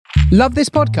Love this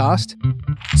podcast?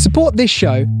 Support this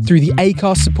show through the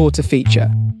Acast supporter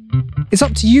feature. It's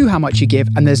up to you how much you give,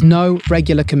 and there's no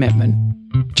regular commitment.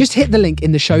 Just hit the link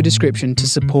in the show description to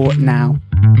support now.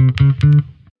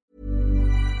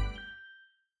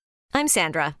 I'm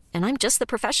Sandra, and I'm just the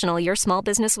professional your small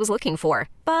business was looking for.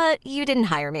 But you didn't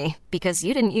hire me because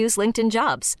you didn't use LinkedIn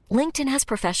Jobs. LinkedIn has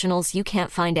professionals you can't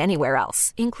find anywhere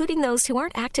else, including those who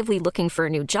aren't actively looking for a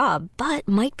new job, but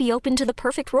might be open to the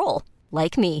perfect role,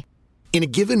 like me. In a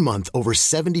given month, over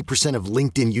 70% of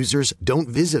LinkedIn users don't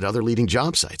visit other leading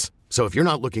job sites. So if you're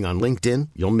not looking on LinkedIn,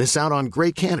 you'll miss out on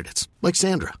great candidates like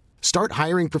Sandra. Start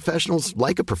hiring professionals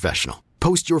like a professional.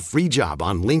 Post your free job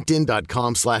on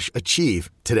linkedin.com/achieve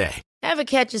today. Ever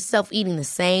catch yourself eating the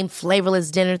same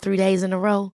flavorless dinner 3 days in a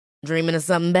row? Dreaming of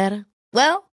something better?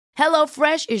 Well,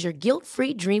 HelloFresh is your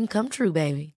guilt-free dream come true,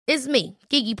 baby. It's me,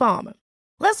 Keke Palmer.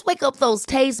 Let's wake up those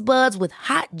taste buds with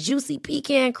hot, juicy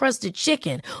pecan-crusted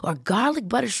chicken or garlic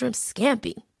butter shrimp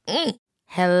scampi.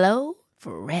 Hello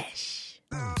Fresh.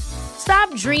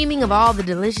 Stop dreaming of all the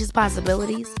delicious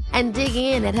possibilities and dig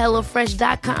in at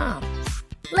HelloFresh.com.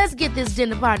 Let's get this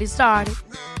dinner party started.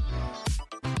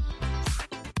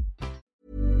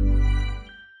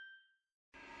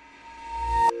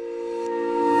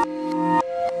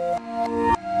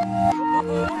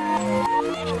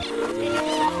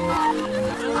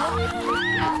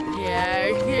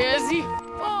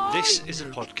 This is a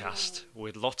podcast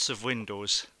with lots of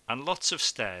windows and lots of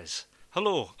stairs.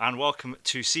 Hello and welcome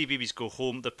to CBeebies Go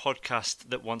Home, the podcast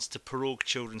that wants to prorogue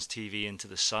children's TV into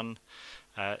the sun.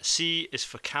 C is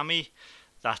for Cammy,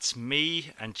 that's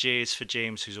me, and J is for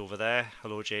James, who's over there.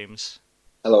 Hello, James.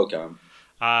 Hello, Cam.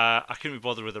 I couldn't be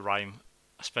bothered with a rhyme.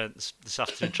 I spent this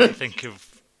afternoon trying to think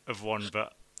of one,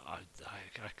 but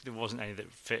there wasn't any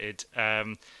that fitted.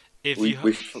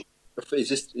 Is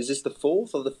this the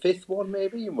fourth or the fifth one,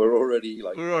 maybe? And we're already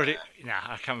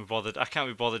I can't be bothered. I can't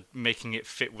be bothered making it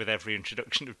fit with every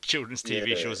introduction of children's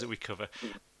TV shows that we cover.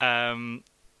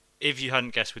 If you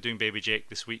hadn't guessed, we're doing Baby Jake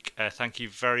this week. Thank you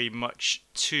very much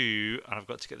to, and I've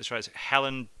got to get this right,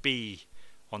 Helen B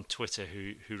on Twitter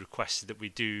who requested that we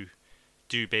do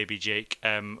Baby Jake.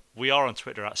 We are on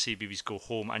Twitter at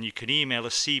CBeebiesGoHome, and you can email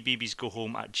us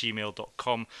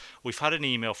cbeebiesgohome@gmail.com. We've had an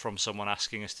email from someone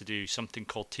asking us to do something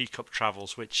called Teacup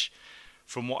Travels, which,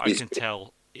 from what I can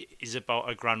tell, is about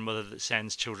a grandmother that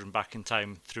sends children back in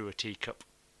time through a teacup.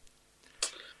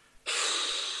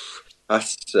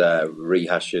 That's a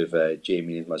rehash of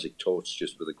Jamie and his Magic Torch,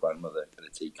 just with a grandmother and a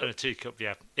teacup. And a teacup,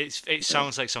 yeah. It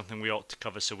sounds like something we ought to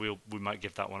cover, so we might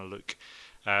give that one a look.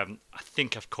 I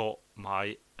think I've caught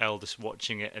my eldest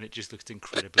watching it, and it just looked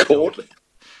incredibly good.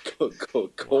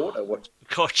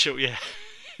 Caught you, yeah.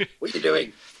 What are you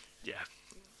doing? Yeah.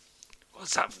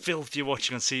 What's that filth you're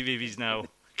watching on CBeebies now?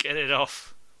 Get it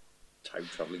off. Time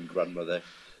travelling grandmother.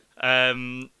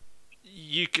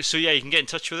 You can get in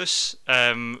touch with us.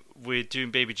 We're doing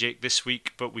Baby Jake this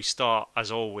week, but we start,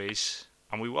 as always,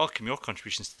 and we welcome your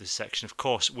contributions to this section, of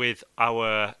course, with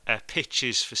our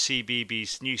pitches for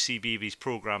CBeebies, new CBeebies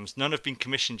programmes. None have been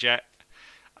commissioned yet.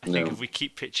 I think if we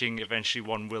keep pitching, eventually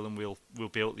one will, and we'll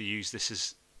be able to use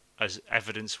this as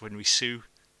evidence when we sue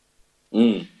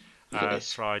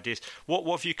for ideas. What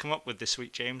have you come up with this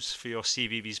week, James, for your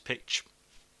CBeebies pitch?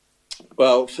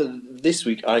 Well, for this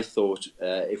week, I thought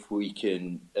if we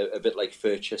can, a bit like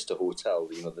Furchester Hotel,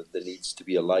 that there needs to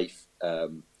be a life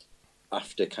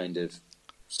after kind of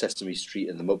Sesame Street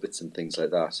and the Muppets and things like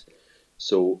that.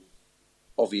 So,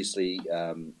 obviously,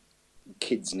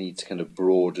 kids need to kind of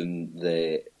broaden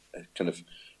their kind of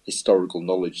historical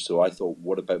knowledge. So I thought,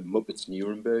 what about Muppets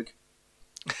Nuremberg?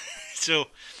 So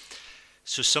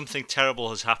something terrible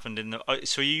has happened in the.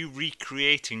 So are you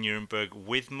recreating Nuremberg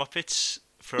with Muppets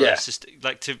for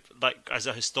as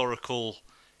a historical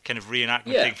kind of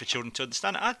reenactment thing for children to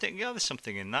understand? I think there's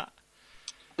something in that.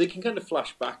 They can kind of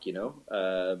flash back,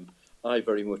 I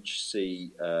very much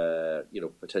see,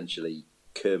 potentially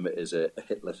Kermit as a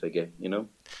Hitler figure,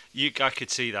 I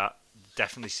could see that.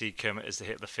 Definitely see Kermit as the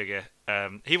Hitler figure.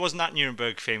 He wasn't at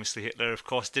Nuremberg famously. Hitler, of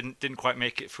course, didn't quite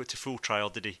make it to full trial,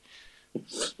 did he?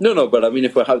 No, but I mean,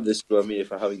 if we're having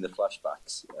the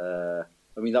flashbacks,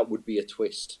 that would be a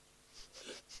twist.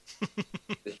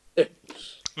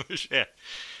 Yeah.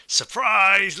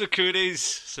 Surprise! Look who it is!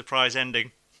 Surprise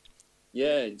ending.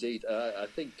 Yeah, indeed. I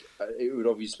think it would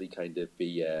obviously kind of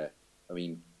be.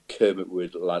 Kermit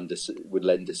would lend a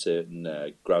certain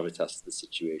gravitas to the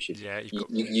situation. Yeah,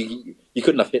 you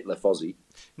couldn't have Hitler Fozzie.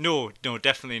 No,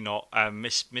 definitely not.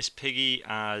 Miss Piggy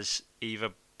as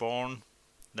Eva Bourne,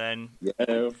 then.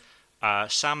 Yeah.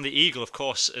 Sam the Eagle, of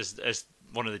course, as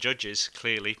one of the judges.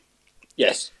 Clearly.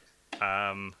 Yes.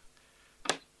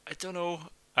 don't know.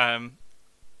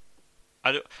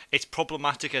 It's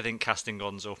problematic, I think, casting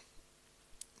Gonzo.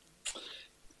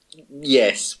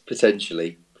 Yes,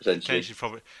 potentially.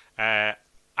 Probably.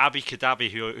 Abby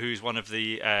Kadabi, who's one of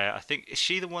the, I think, is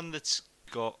she the one that's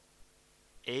got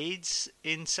AIDS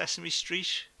in Sesame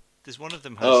Street? There's one of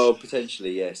them has. Oh,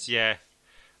 potentially, yes. Yeah,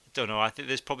 I don't know. I think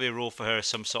there's probably a role for her as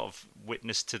some sort of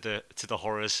witness to the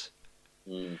horrors.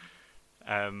 Who's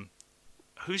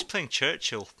playing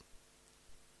Churchill?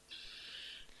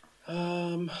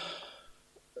 It's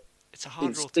a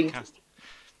hard role to cast.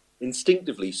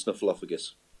 Instinctively,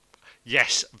 Snuffleupagus.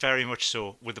 Yes, very much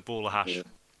so, with the bowler hash. Yeah.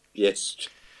 Yes,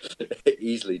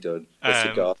 easily done. A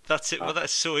cigar. That's it. Well,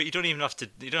 that's so you don't have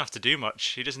to do much.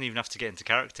 He doesn't even have to get into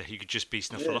character. He could just be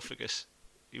Snuffleupagus.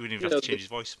 You wouldn't even have to change his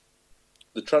voice.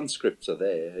 The transcripts are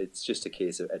there. It's just a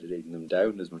case of editing them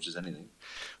down as much as anything.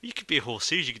 You could be a whole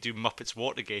series. You could do Muppets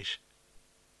Watergate.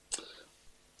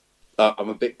 I'm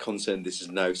a bit concerned. This is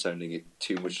now sounding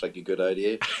too much like a good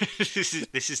idea.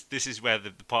 This is where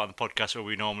the part of the podcast where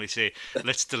we normally say,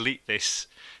 "Let's delete this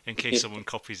in case someone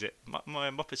copies it."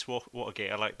 My Muppets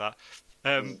Watergate. I like that.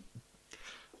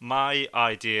 My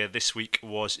idea this week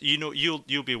was,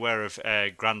 you'll be aware of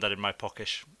Grandad in My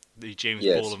Pocket, the James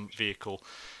Bolam vehicle.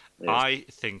 Yes. I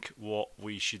think what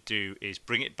we should do is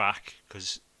bring it back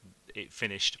because it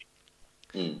finished.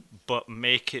 But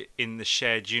make it in the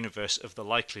shared universe of the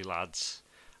Likely Lads,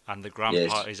 and the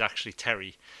grandpa is actually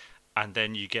Terry, and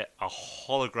then you get a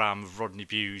hologram of Rodney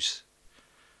Bewes.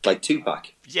 Like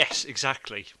 2-pack? Yes,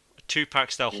 exactly. A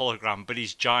 2-pack style hologram, but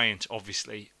he's giant,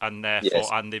 obviously, and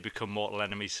therefore, and they become mortal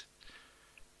enemies.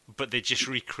 But they just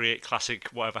recreate classic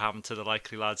Whatever Happened to the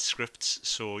Likely Lads scripts,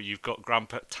 so you've got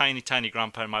tiny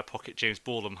grandpa in My Pocket, James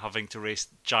Bolam, having to race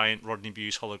giant Rodney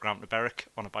Bewes hologram to Berwick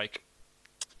on a bike.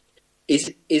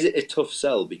 Is it a tough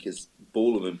sell, because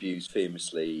Bolam and Bewes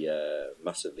famously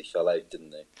massively fell out, didn't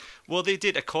they? Well, they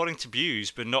did, according to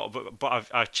Bewes, but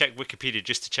I checked Wikipedia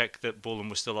just to check that Bolam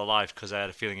was still alive, because I had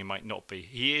a feeling he might not be.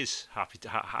 He is happy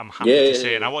to. I'm happy to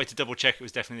say, and I wanted to double check it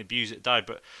was definitely Bewes that died.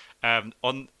 But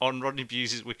on Rodney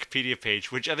Bewes' Wikipedia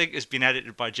page, which I think has been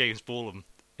edited by James Bolam,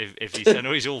 if he's, I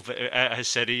know he's old, but has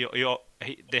said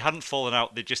they hadn't fallen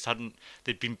out.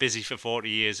 They'd been busy for 40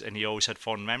 years, and he always had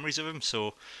fond memories of him.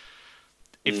 So.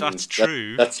 If that's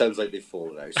true, that sounds like they've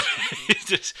fallen out.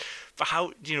 But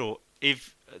how,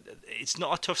 if it's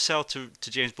not a tough sell to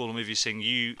James Bolam if you're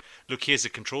saying, look, here's the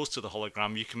controls to the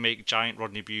hologram, you can make giant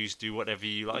Rodney Bewes do whatever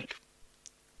you like.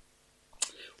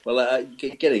 Well,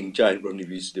 getting giant Rodney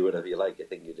Bewes to do whatever you like, I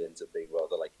think it ends up being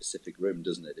rather like Pacific Rim,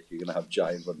 doesn't it? If you're going to have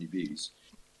giant Rodney Bewes.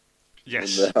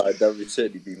 Yes. And, that would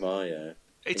certainly be my...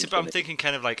 I'm thinking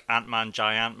kind of like Ant-Man,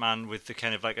 Giant Man, with the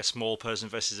kind of like a small person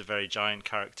versus a very giant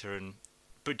character,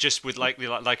 but just with like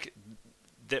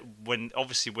that when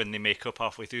they make up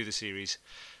halfway through the series,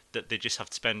 that they just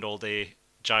have to spend all day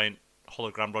giant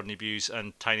hologram Rodney Bewes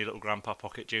and tiny little Grandpa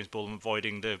Pocket James Bolam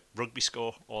avoiding the rugby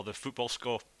score or the football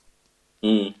score.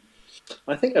 I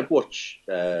think I'd watch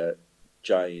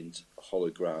giant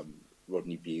hologram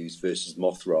Rodney Bewes versus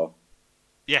Mothra.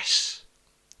 Yes,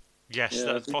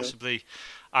 that possibly.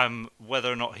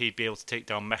 Whether or not he'd be able to take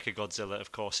down Mechagodzilla,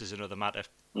 of course, is another matter.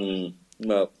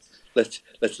 Well,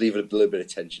 let's leave it a little bit of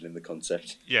tension in the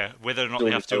concept. Yeah, whether or not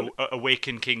they have to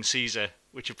awaken King Caesar,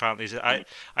 which apparently is. I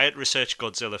had researched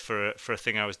Godzilla for a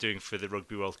thing I was doing for the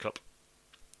Rugby World Cup.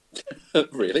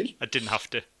 Really? I didn't have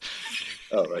to.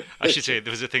 Oh, right. I should say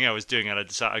there was a thing I was doing, and I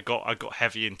decided I got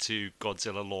heavy into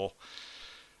Godzilla lore.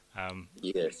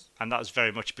 Yes. And that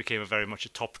became very much a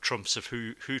top trumps of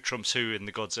who trumps who in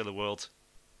the Godzilla world.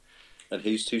 And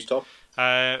who's top?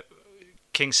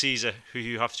 King Caesar, who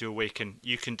you have to awaken.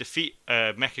 You can defeat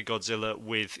Mechagodzilla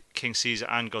with King Caesar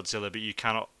and Godzilla, but you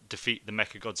cannot defeat the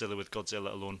Mechagodzilla with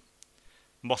Godzilla alone.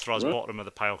 Mothra's bottom of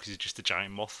the pile because he's just a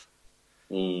giant moth.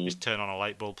 Just turn on a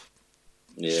light bulb.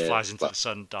 Just flies into the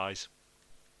sun, dies.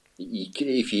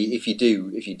 If you do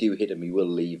hit him, he will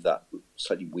leave that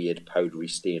slightly weird powdery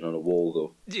stain on a wall,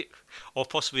 though. Yeah. Or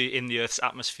possibly in the Earth's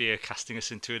atmosphere, casting us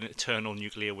into an eternal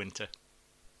nuclear winter.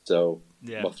 So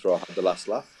Mothra had the last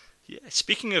laugh. Yeah.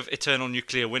 Speaking of eternal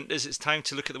nuclear winters, it's time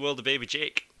to look at the world of Baby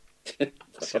Jake.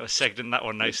 So I segged in that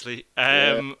one nicely.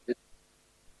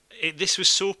 This was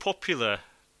so popular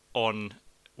on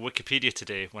Wikipedia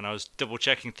today when I was double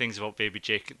checking things about Baby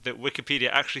Jake that Wikipedia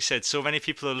actually said so many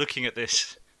people are looking at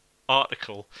this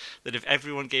article that if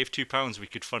everyone gave £2 we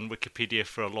could fund Wikipedia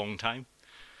for a long time.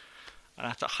 And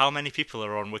I thought, how many people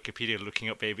are on Wikipedia looking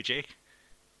up Baby Jake?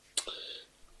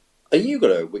 Are you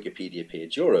got a Wikipedia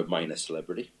page? You're a minor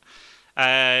celebrity.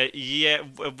 Yeah,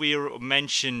 we're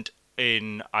mentioned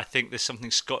in, I think there's something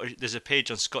Scottish. There's a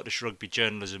page on Scottish rugby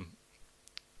journalism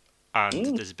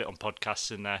and there's a bit on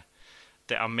podcasts in there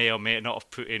that I may or may not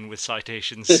have put in with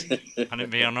citations, and it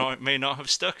may not have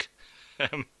stuck.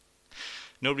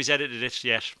 Nobody's edited it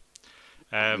yet.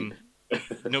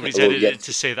 Nobody's edited it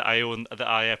to say that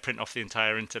I print off the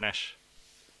entire internet.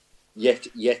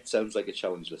 Yet sounds like a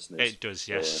challenge, listeners. It does,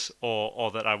 yes. Or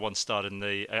that I once starred in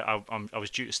I was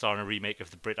due to star in a remake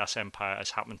of the Brit-Ass Empire,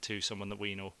 as happened to someone that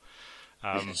we know.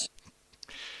 Yes.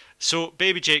 So,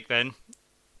 Baby Jake then,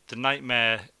 the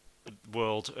nightmare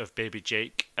world of Baby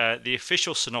Jake. The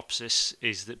official synopsis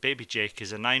is that Baby Jake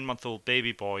is a 9-month-old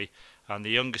baby boy and the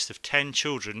youngest of 10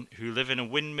 children who live in a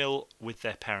windmill with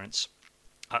their parents.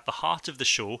 At the heart of the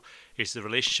show is the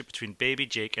relationship between Baby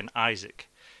Jake and Isaac,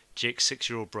 Jake's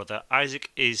 6-year-old brother.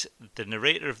 Isaac is the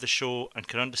narrator of the show and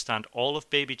can understand all of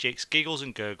Baby Jake's giggles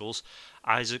and gurgles.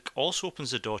 Isaac also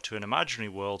opens the door to an imaginary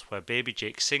world where Baby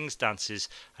Jake sings, dances,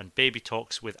 and baby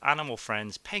talks with animal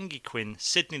friends Pengy Quinn,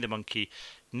 Sydney the monkey,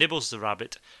 Nibbles the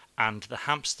rabbit, and the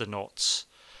hamster knots.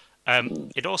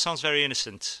 It all sounds very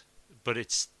innocent, but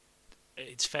it's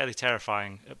fairly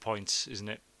terrifying at points, isn't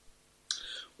it?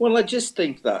 Well, I just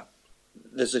think that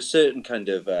there's a certain kind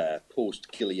of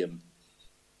post-Gilliam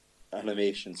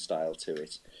animation style to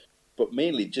it, but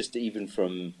mainly just even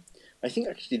from, I think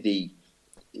actually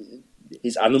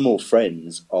his animal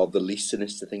friends are the least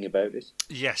sinister thing about it.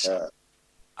 Yes.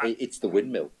 It's the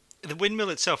windmill. The windmill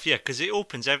itself, yeah, because it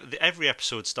opens, every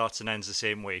episode starts and ends the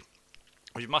same way.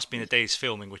 It must be in a day's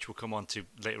filming, which we'll come on to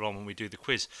later on when we do the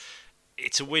quiz.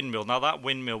 It's a windmill. Now, that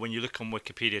windmill, when you look on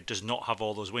Wikipedia, does not have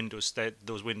all those windows.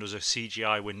 Those windows are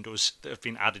CGI windows that have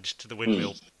been added to the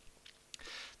windmill.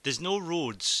 There's no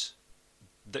roads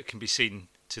that can be seen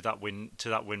to that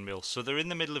windmill, so they're in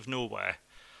the middle of nowhere.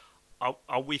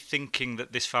 Are we thinking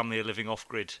that this family are living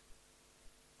off-grid?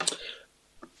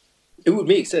 It would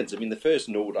make sense. I mean, the first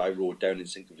note I wrote down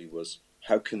instinctively was,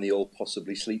 how can they all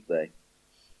possibly sleep there?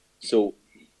 So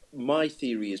my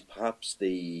theory is perhaps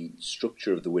the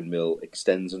structure of the windmill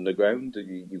extends underground.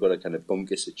 You've got a kind of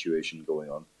bunker situation going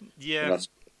on. Yeah. And that's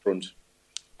front.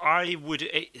 I would...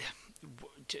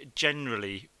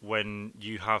 Generally, when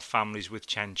you have families with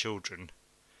 10 children,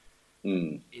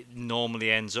 it normally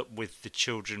ends up with the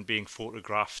children being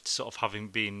photographed, sort of having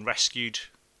been rescued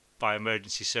by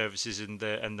emergency services, and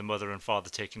the mother and father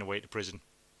taken away to prison.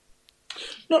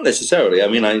 Not necessarily. I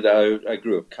mean, I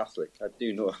grew up Catholic. I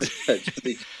do know.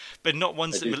 But not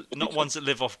ones that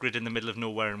live off grid in the middle of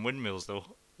nowhere in windmills,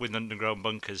 though, with underground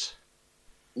bunkers.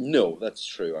 No, that's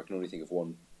true. I can only think of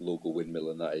one local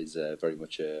windmill, and that is very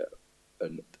much a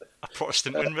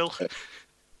Protestant windmill.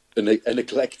 A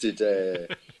neglected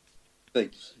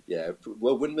thing. Yeah.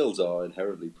 Well, windmills are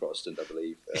inherently Protestant, I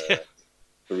believe,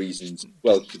 for reasons.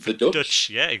 Well, the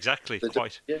Dutch. Yeah, exactly.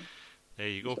 Quite. Yeah. There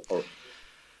you go.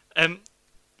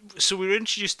 So we were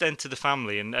introduced then to the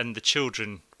family and the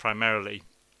children primarily.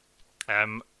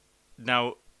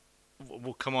 Now,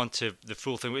 we'll come on to the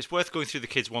full thing. It's worth going through the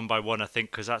kids one by one, I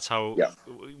think, because that's how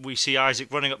we see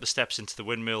Isaac running up the steps into the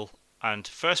windmill. And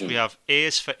first we have A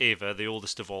is for Ava, the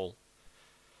oldest of all.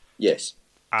 Yes.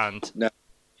 And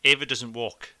Ava doesn't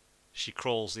walk. She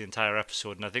crawls the entire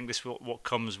episode. And I think this is what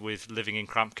comes with living in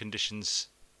cramped conditions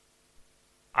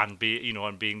and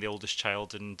being the oldest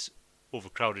child and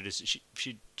overcrowded, is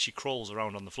she crawls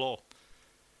around on the floor.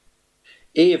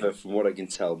 Ava, from what I can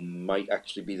tell, might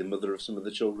actually be the mother of some of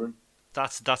the children.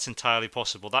 That's entirely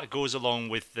possible. That goes along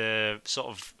with the sort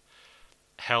of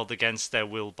held against their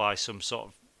will by some sort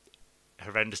of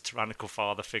horrendous tyrannical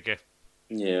father figure.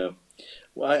 Yeah.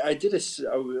 Well, I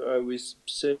was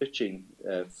searching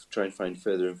to try and find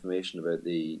further information about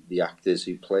the actors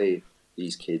who play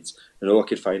these kids, and all I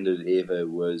could find of Ava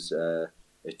was a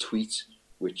tweet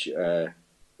which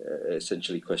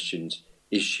essentially questioned,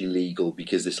 is she legal,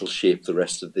 because this will shape the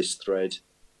rest of this thread.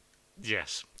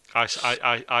 Yes, I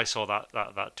saw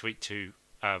that tweet too.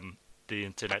 The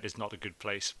internet is not a good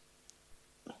place.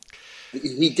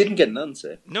 He didn't get an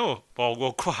answer. No,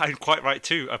 well, quite right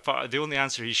too. The only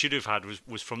answer he should have had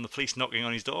was from the police knocking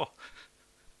on his door.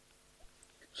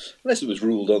 Unless it was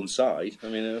ruled onside. I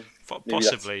mean,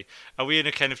 possibly. Are we in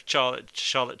a kind of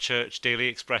Charlotte Church Daily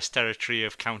Express territory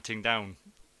of counting down?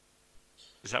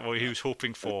 Is that what he was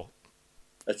hoping for?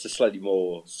 That's a slightly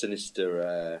more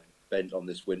sinister bent on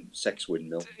this sex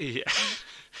windmill.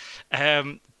 Yeah.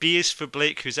 B is for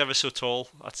Blake, who's ever so tall.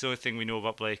 That's the only thing we know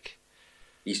about Blake.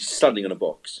 He's standing on a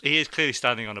box. He is clearly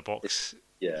standing on a box.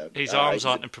 Yeah. His arms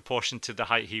aren't in proportion to the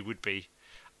height he would be.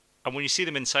 And when you see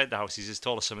them inside the house, he's as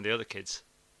tall as some of the other kids.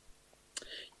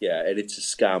 Yeah, and it's a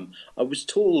scam. I was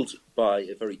told by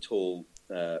a very tall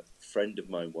friend of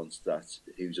mine once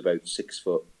who's about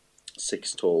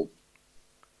 6'6" tall,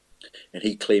 and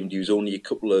he claimed he was only a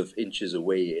couple of inches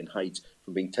away in height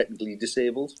from being technically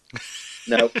disabled.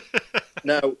 Now,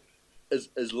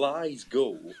 as lies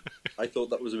go, I thought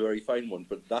that was a very fine one,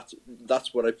 but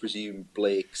that's what I presume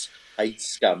Blake's height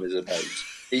scam is about.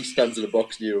 He stands in a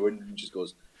box near a window and just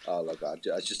goes, "Oh, look, I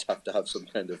just have to have some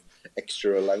kind of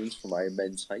extra allowance for my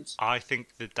immense height." I think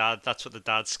that's what the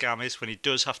dad scam is. When he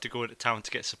does have to go into town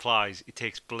to get supplies, he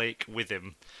takes Blake with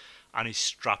him, and he's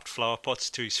strapped flower pots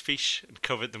to his feet and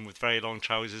covered them with very long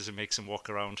trousers and makes them walk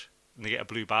around. And they get a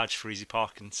blue badge for easy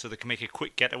parking, so they can make a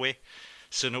quick getaway,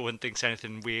 so no one thinks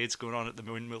anything weird's going on at the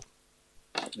windmill.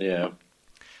 Yeah.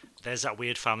 There's that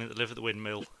weird family that live at the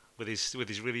windmill with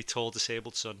his really tall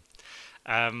disabled son.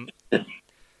 Then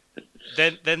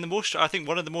I think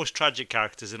one of the most tragic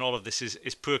characters in all of this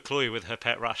is poor Chloe with her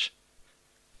pet rat.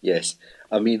 Yes,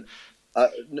 I mean,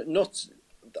 not.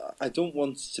 I don't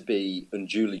want to be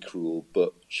unduly cruel,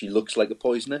 but she looks like a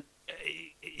poisoner.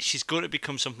 She's going to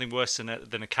become something worse than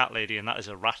a cat lady, and that is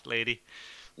a rat lady.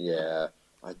 Yeah.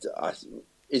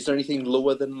 Is there anything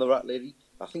lower than the rat lady?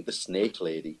 I think the snake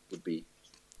lady would be.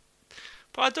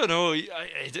 But I don't know.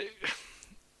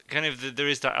 Kind of, there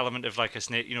is that element of like a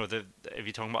snake. You know, if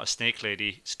you're talking about a snake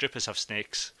lady, strippers have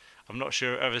snakes. I'm not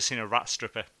sure I've ever seen a rat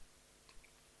stripper.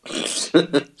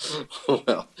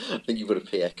 Well, I think you've got to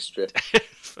pay extra.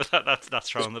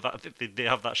 That's round the back. They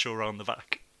have that show round the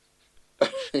back.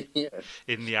 Yeah.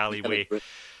 In the alleyway.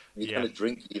 You can't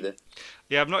drink either.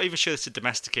 Yeah, I'm not even sure it's a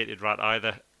domesticated rat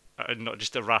either. And not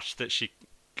just a rat that she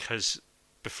has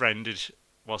befriended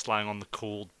whilst lying on the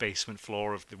cold basement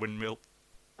floor of the windmill.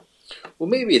 Well,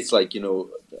 maybe it's like,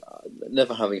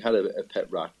 never having had a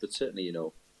pet rat, but certainly,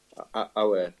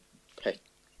 our pet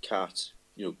cat,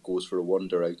 goes for a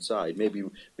wander outside. Maybe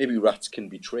rats can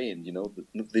be trained, they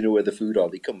know where the food are,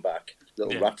 they come back,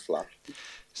 little rat flap.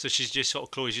 So she's just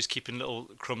Chloe's just keeping little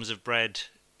crumbs of bread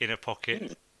in her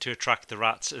pocket to attract the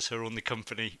rats as her only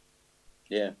company.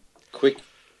 Yeah, quick,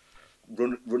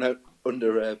 run out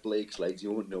under Blake's legs,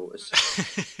 you won't notice.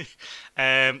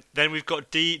 Then we've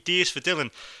got D is for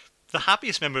Dylan, the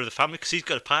happiest member of the family because he's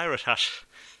got a pirate hat.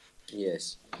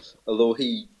 Yes, although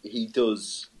he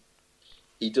does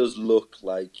look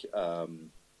like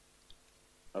I'm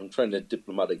trying to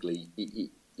diplomatically.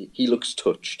 He looks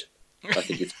touched. I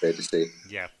think it's fair to say.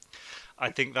 Yeah, I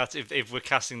think that if we're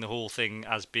casting the whole thing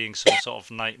as being some sort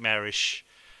of nightmarish,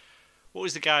 what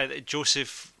was the guy that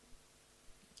Joseph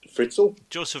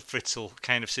Fritzl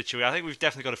kind of situation. I think we've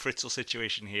definitely got a Fritzl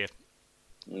situation here.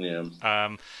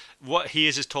 Yeah. What he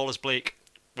is as tall as Blake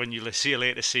when you see a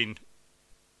later scene.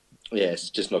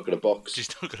 Yes, just not got a box. He's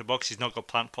not got a box. He's not got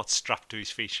plant pots strapped to his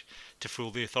feet to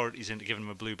fool the authorities into giving him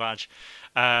a blue badge.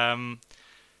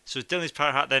 So Dylan's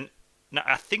pirate hat then. Now,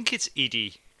 I think it's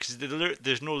Edie, because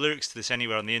there's no lyrics to this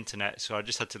anywhere on the internet, so I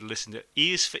just had to listen to it.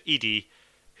 E is for Edie,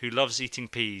 who loves eating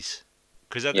peas.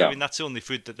 Because, I mean, that's the only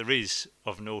food that there is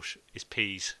of note, is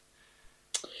peas.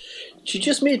 She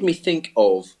just made me think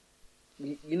of,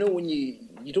 when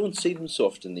you don't see them so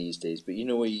often these days, but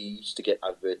where you used to get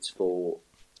adverts for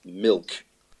milk,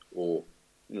 or,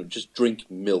 just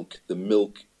drink milk, the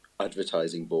milk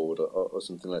advertising board or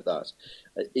something like that.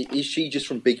 Is she just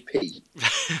from Big P?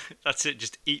 That's it,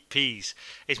 just eat peas.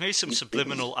 It's maybe some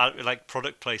subliminal like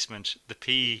product placement. The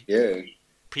P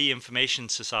Information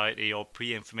Society or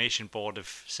P Information Board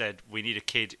have said we need a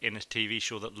kid in a TV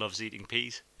show that loves eating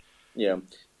peas. Yeah,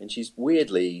 and she's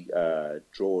weirdly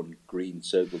drawn green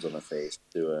circles on her face.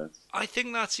 I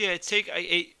think that's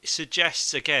it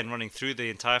suggests again running through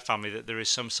the entire family that there is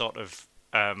some sort of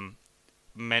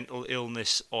mental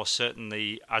illness, or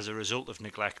certainly as a result of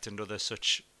neglect and other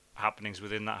such happenings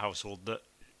within that household, that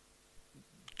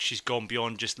she's gone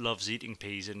beyond just loves eating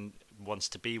peas and wants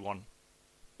to be one.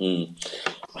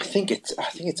 I think it's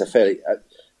a fairly.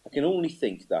 I can only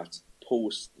think that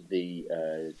post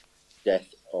the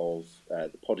death of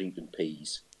the Poddington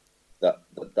peas, that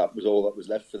was all that was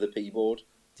left for the pea board.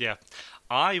 Yeah,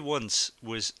 I once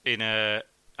was in a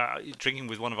drinking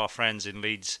with one of our friends in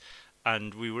Leeds.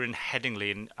 And we were in Headingley,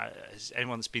 and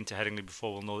anyone that's been to Headingley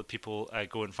before will know that people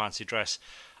go in fancy dress.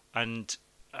 And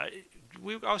I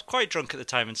was quite drunk at the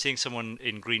time, and seeing someone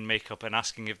in green makeup and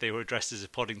asking if they were dressed as a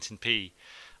Poddington pea.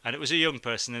 And it was a young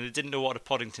person, and they didn't know what a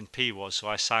Poddington pea was, so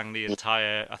I sang the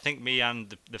entire... I think me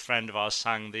and the friend of ours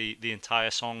sang the entire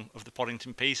song of the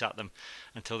Poddington peas at them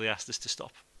until they asked us to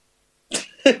stop.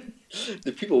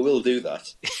 The people will do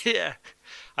that. Yeah.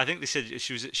 I think they said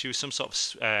she was some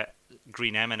sort of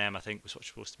green M&M, I think was what she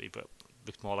was supposed to be, but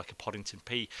looked more like a Poddington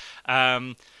pea.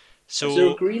 So is there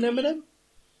a green M&M?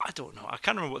 I don't know. I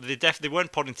can't remember. They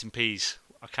weren't Poddington peas.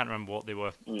 I can't remember what they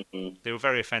were. Mm-hmm. They were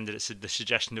very offended at the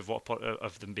suggestion of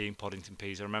of them being Poddington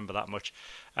peas. I remember that much.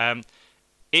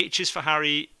 H is for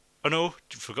Harry. Oh no,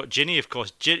 forgot Ginny, of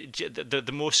course. The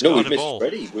most scarred of all.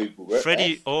 Freddie.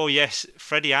 Freddie. F. Oh yes,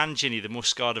 Freddie and Ginny, the most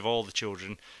scarred of all the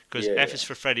children. Because Yeah, F is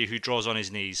for Freddie, who draws on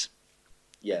his knees.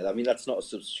 Yeah, I mean, that's not a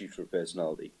substitute for a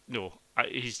personality. No,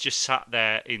 he's just sat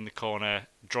there in the corner,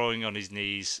 drawing on his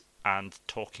knees and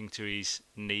talking to his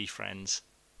knee friends.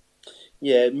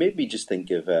 Yeah, it made me just think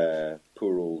of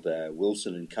poor old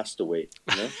Wilson and Castaway,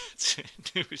 you know?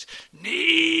 It was,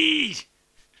 knee!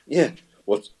 Yeah,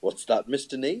 what's that,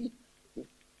 Mr. Knee?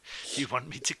 You want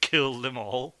me to kill them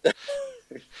all?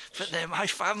 But they're my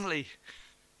family.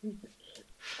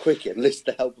 Quick, enlist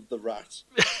the help of the rat.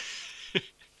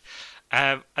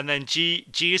 And then G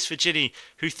is for Ginny,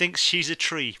 who thinks she's a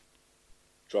tree.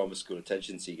 Drama school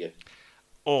attention seeker.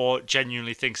 Or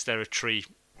genuinely thinks they're a tree,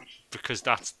 because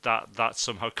that's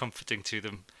somehow comforting to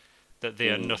them, that they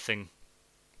are nothing.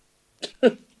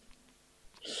 Well,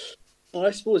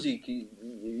 I suppose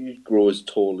you grow as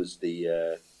tall as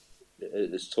the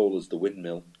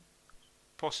windmill.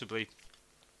 Possibly.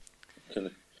 Kind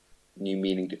of new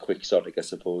meaning to quixotic, I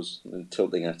suppose, and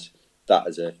tilting at that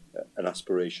as an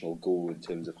aspirational goal in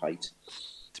terms of height.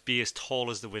 To be as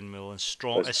tall as the windmill and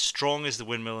strong as the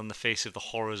windmill in the face of the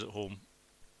horrors at home.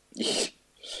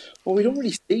 Well, we don't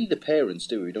really see the parents,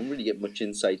 do we? We don't really get much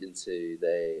insight into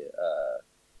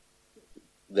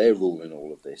their role in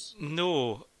all of this.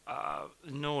 No,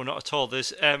 not at all.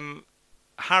 There's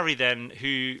Harry then,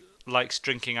 who likes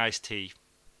drinking iced tea.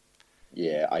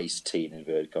 Yeah, iced tea in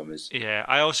inverted commas. Yeah,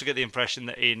 I also get the impression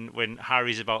that when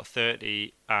Harry's about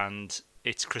 30 and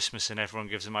it's Christmas and everyone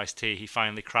gives him iced tea, he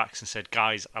finally cracks and said,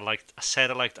 "Guys, I said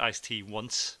I liked iced tea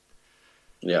once."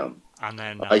 Yeah. And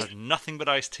then I've had nothing but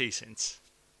iced tea since.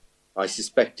 I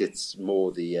suspect it's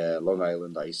more the Long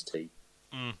Island iced tea.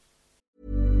 Mm.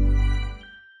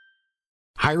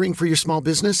 Hiring for your small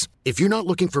business? If you're not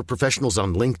looking for professionals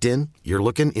on LinkedIn, you're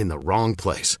looking in the wrong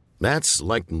place. That's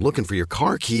like looking for your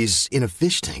car keys in a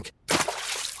fish tank.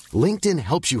 LinkedIn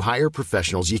helps you hire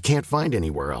professionals you can't find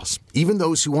anywhere else, even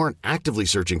those who aren't actively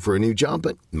searching for a new job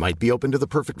but might be open to the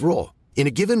perfect role. In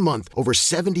a given month, over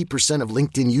 70% of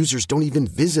LinkedIn users don't even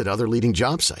visit other leading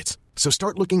job sites. So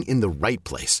start looking in the right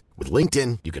place. With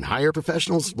LinkedIn, you can hire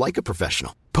professionals like a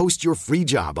professional. Post your free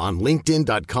job on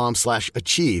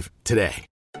linkedin.com/achieve today.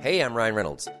 Hey, I'm Ryan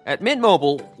Reynolds. At Mint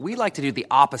Mobile, we like to do the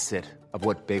opposite of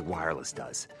what Big Wireless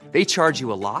does. They charge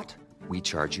you a lot, we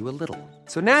charge you a little.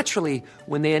 So naturally,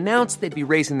 when they announced they'd be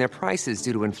raising their prices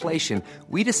due to inflation,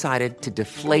 we decided to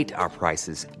deflate our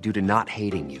prices due to not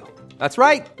hating you. That's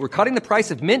right. We're cutting the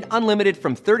price of Mint Unlimited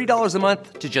from $30 a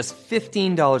month to just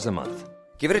 $15 a month.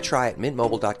 Give it a try at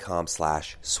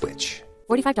mintmobile.com/switch.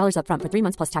 $45 up front for 3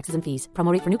 months plus taxes and fees.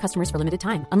 Promo rate for new customers for limited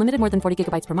time. Unlimited more than 40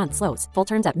 gigabytes per month. Slows full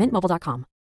terms at mintmobile.com.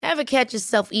 Ever catch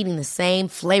yourself eating the same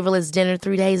flavorless dinner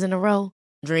 3 days in a row?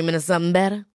 Dreaming of something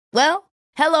better? Well,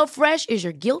 HelloFresh is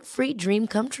your guilt-free dream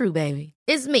come true, baby.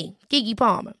 It's me, Keke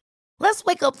Palmer. Let's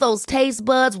wake up those taste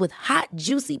buds with hot,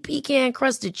 juicy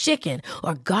pecan-crusted chicken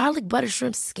or garlic butter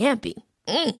shrimp scampi.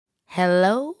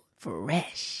 Hello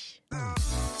Fresh.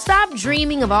 Stop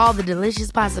dreaming of all the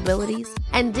delicious possibilities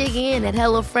and dig in at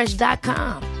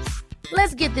HelloFresh.com.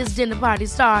 Let's get this dinner party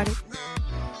started.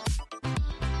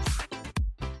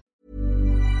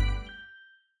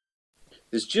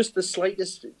 There's just the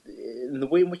slightest, in the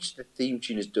way in which the theme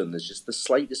tune is done, there's just the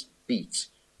slightest beat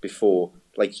before,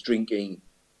 like drinking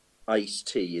iced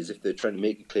tea, as if they're trying to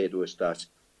make it clear to us that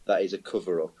that is a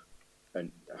cover-up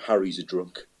and Harry's a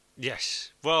drunk.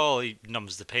 Yes. Well, he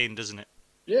numbs the pain, doesn't it?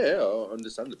 Yeah,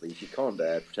 understandably. If you can't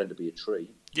pretend to be a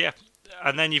tree. Yeah.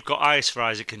 And then you've got I's for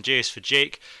Isaac and J's for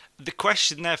Jake. The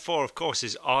question, therefore, of course,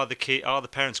 is are the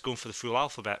parents going for the full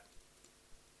alphabet?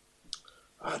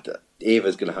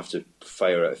 Ava's going to have to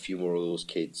fire out a few more of those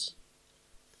kids.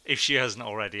 If she hasn't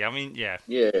already. I mean, yeah.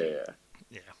 Yeah.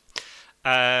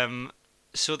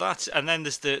 So that's... And then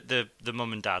there's the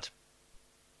mum and dad.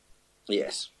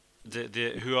 Yes.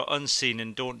 Who are unseen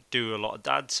and don't do a lot.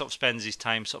 Dad sort of spends his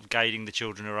time sort of guiding the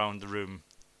children around the room,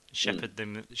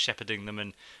 shepherding them,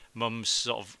 and mum's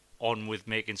sort of on with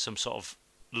making some sort of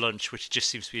lunch, which just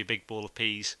seems to be a big bowl of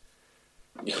peas.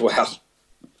 Well,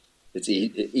 it's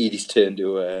Edie's turn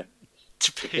to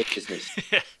pick, isn't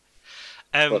it?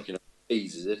 Fucking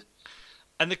peas, is it?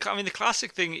 And the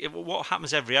classic thing, what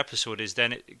happens every episode is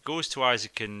then it goes to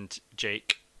Isaac and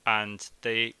Jake, and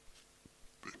they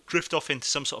drift off into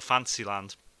some sort of fantasy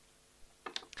land.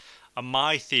 And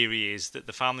my theory is that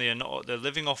the family they're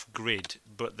living off grid,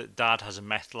 but that Dad has a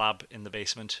meth lab in the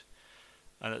basement,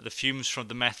 and that the fumes from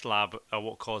the meth lab are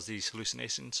what cause these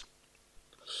hallucinations.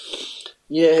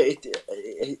 Yeah,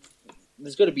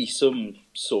 there's got to be some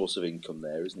source of income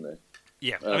there, isn't there?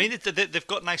 Yeah, I mean, they've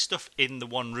got nice stuff in the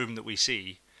one room that we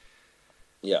see.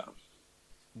 Yeah.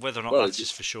 Whether or not that's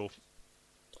just for show.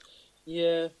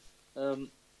 Yeah.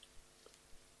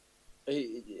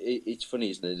 It's funny,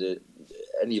 isn't it?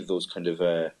 Any of those kind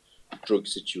of drug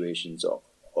situations.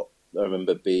 I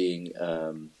remember being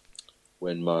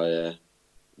when my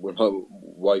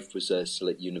wife was still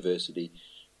at university.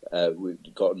 We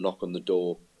got a knock on the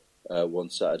door one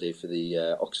Saturday for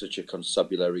the Oxfordshire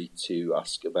Constabulary to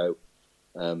ask about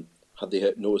had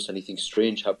they noticed anything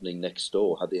strange happening next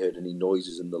door? Had they heard any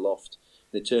noises in the loft?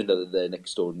 And it turned out that their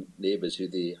next door neighbours, who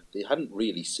they hadn't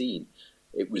really seen,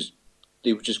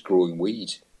 they were just growing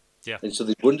weed. Yeah. And so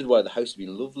they wondered why the house had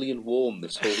been lovely and warm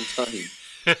this whole time.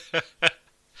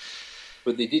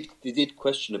 But they did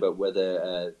question about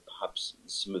whether perhaps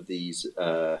some of these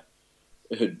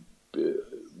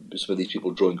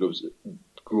people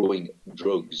growing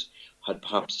drugs had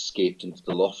perhaps escaped into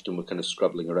the loft and were kind of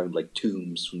scrabbling around like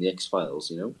tombs from the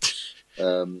X-Files, you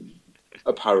know?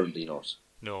 Apparently not.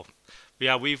 No.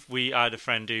 Yeah, we had a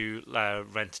friend who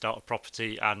rented out a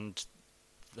property and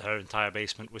her entire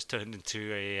basement was turned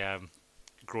into a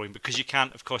growing, because you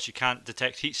can't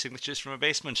detect heat signatures from a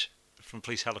basement from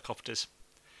police helicopters.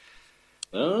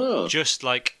 Oh. Just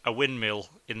like a windmill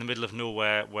in the middle of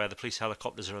nowhere where the police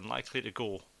helicopters are unlikely to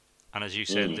go. And as you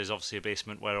said, there's obviously a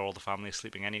basement where all the family is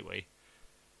sleeping anyway.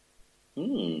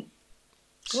 Well,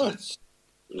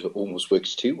 it almost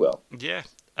works too well. Yeah.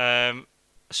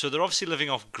 So they're obviously living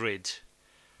off grid.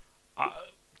 I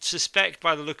suspect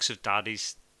by the looks of Dad,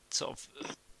 he's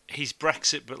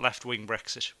Brexit, but left-wing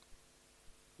Brexit.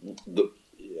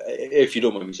 If you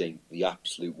don't mind me saying, the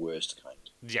absolute worst kind.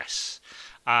 Yes.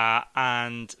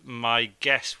 And my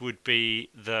guess would be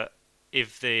that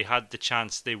if they had the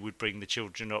chance, they would bring the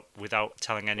children up without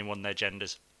telling anyone their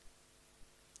genders.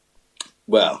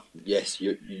 Well, yes,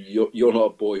 you're not a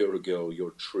boy or a girl. You're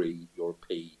a tree. You're a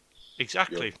pea.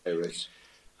 Exactly. You're a parrot.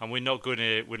 And we're not going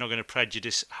to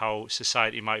prejudice how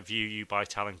society might view you by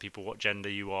telling people what gender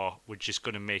you are. We're just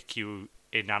going to make you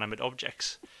inanimate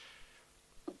objects.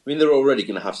 I mean, they're already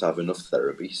going to have enough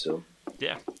therapy, so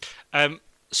yeah.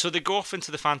 So they go off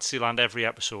into the fantasy land every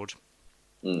episode,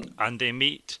 and they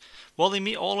meet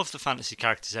all of the fantasy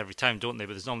characters every time, don't they?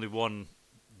 But there's only one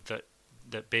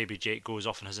that Baby Jake goes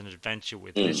off and has an adventure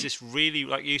with. And it's this really,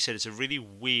 like you said, it's a really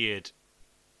weird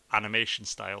animation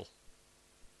style.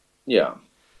 Yeah.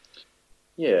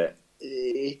 Yeah.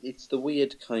 It's the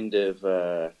weird kind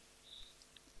of,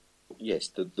 yes,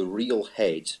 the real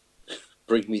head.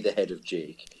 Bring me the head of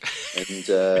Jake.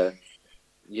 And,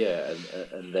 yeah,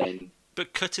 and then...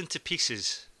 But cut into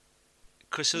pieces.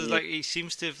 Because like he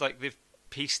seems to have, like, they've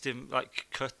pieced him, like,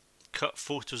 cut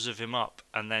photos of him up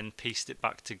and then pieced it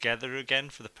back together again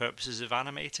for the purposes of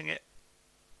animating it.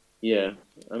 Yeah,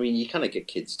 I mean, you kind of get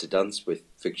kids to dance with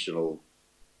fictional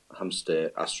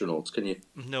hamster astronauts, can you?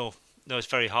 No, it's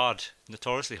very hard,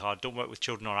 notoriously hard. Don't work with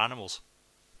children or animals.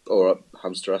 Or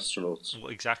hamster astronauts.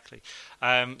 Well, exactly.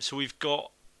 So we've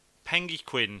got Pengy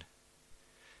Quinn,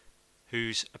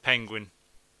 who's a penguin.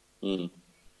 It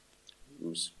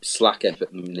was slack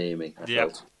effort naming, I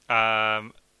felt.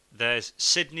 There's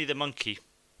Sydney the monkey,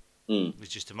 who's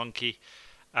just a monkey.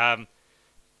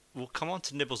 We'll come on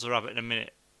to Nibbles the rabbit in a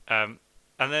minute. And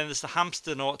then there's the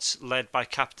Hamsternauts, led by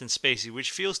Captain Spacey, which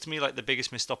feels to me like the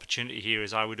biggest missed opportunity here.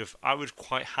 Is I would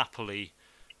quite happily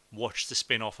watch the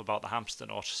spin-off about the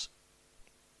Hamsternauts.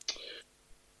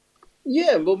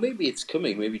 Yeah, well, maybe it's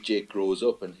coming. Maybe Jake grows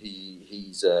up and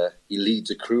he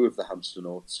leads a crew of the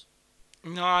Hamsternauts.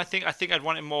 No, I think I'd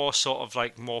want it more sort of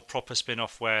like more proper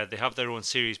spin-off where they have their own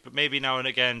series, but maybe now and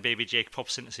again Baby Jake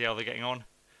pops in to see how they're getting on.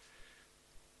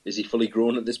 Is he fully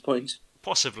grown at this point?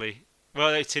 Possibly.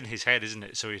 Well, it's in his head, isn't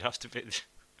it? So he'd have to be...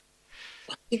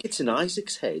 I think it's in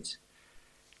Isaac's head.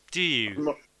 Do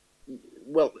you?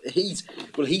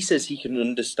 He says he can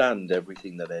understand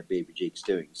everything that Baby Jake's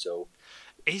doing, so...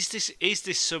 Is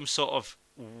this some sort of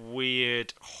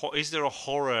weird... Is there a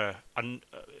horror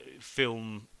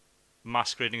film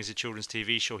masquerading as a children's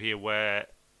TV show here where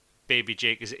Baby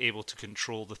Jake is able to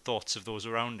control the thoughts of those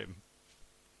around him?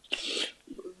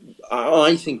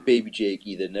 I think Baby Jake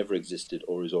either never existed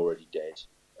or is already dead,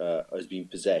 has been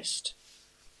possessed,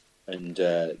 and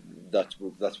that's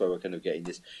why we're kind of getting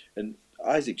this. And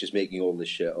Isaac just making all this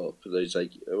shit up. There's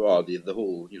like, the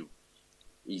whole,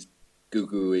 he's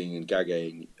goo-gooing and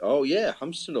gagging. Oh yeah,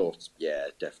 Hamsternauts. Yeah,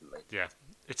 definitely. Yeah,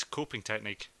 it's a coping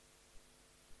technique.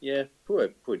 Yeah,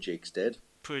 poor Jake's dead.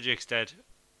 Poor Jake's dead.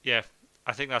 Yeah,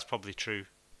 I think that's probably true.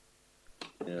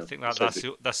 Yeah, I think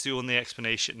that's the only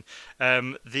explanation.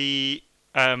 The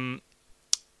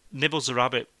Nibbles the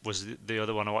Rabbit was the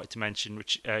other one I wanted to mention,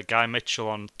 which Guy Mitchell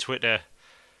on Twitter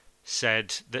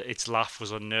said that its laugh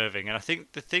was unnerving. And I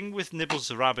think the thing with Nibbles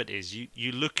the Rabbit is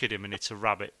you look at him and it's a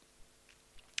rabbit.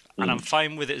 And I'm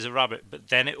fine with it as a rabbit, but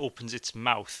then it opens its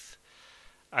mouth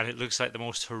and it looks like the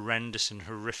most horrendous and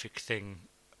horrific thing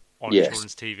on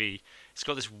children's TV. It's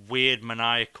got this weird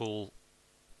maniacal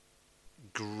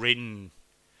grin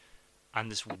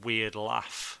and this weird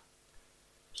laugh.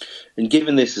 And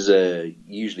given this is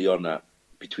usually on at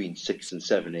between 6 and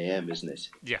 7 a.m, isn't it?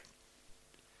 Yeah.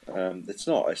 It's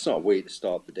not a way to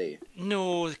start the day.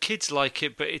 No, the kids like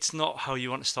it, but it's not how you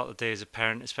want to start the day as a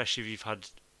parent, especially if you've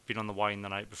been on the wine the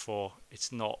night before.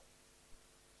 It's not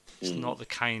the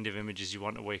kind of images you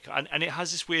want to wake up. And it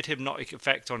has this weird hypnotic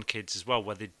effect on kids as well,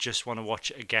 where they just want to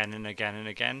watch it again and again and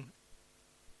again.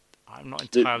 I'm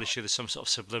not entirely sure there's some sort of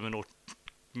subliminal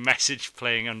message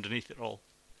playing underneath it all.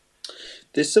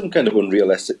 There's some kind of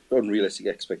unrealistic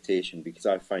expectation, because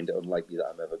I find it unlikely that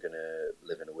I'm ever going to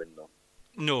live in a windmill.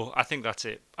 No, I think that's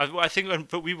it. I think,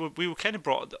 but we were kind of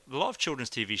brought. A lot of children's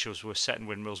TV shows were set in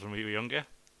windmills when we were younger.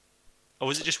 Or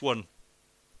was it just one?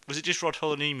 Was it just Rod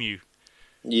Hull and Emu?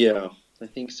 Yeah, I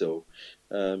think so.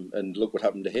 And look what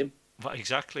happened to him. Well,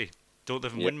 exactly. Don't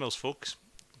live in windmills, folks.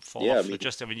 Fall Yeah, off.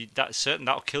 That's certain.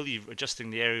 That'll kill you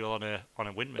adjusting the aerial on a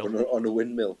windmill. On a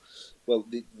windmill. Well,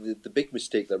 the big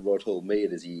mistake that Rod Hull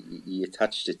made is he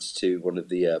attached it to one of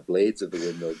the blades of the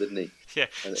windmill, didn't he? Yeah.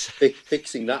 And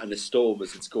fixing that in a storm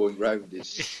as it's going round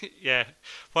is... Yeah.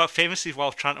 Well, famously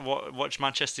while trying to watch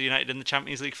Manchester United in the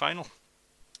Champions League final.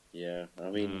 Yeah, I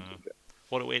mean...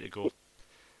 what a way to go.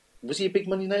 Was he a big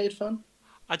Man United fan?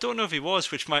 I don't know if he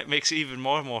was, which makes it even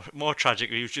more tragic.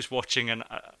 He was just watching a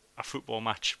football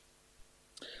match.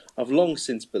 I've long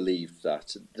since believed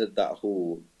that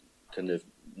whole kind of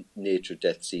nature of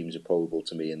death seems improbable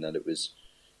to me, and that it was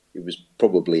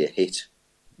probably a hit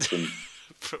from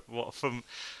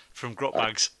from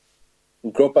Grotbags.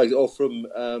 Grotbags, or from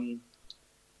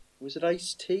was it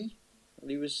Ice-T? And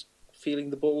he was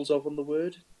feeling the balls of on the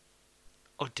Word.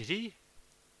 Oh, did he?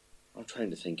 I'm trying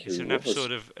to think who it was. It's an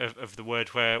episode of the Word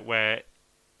where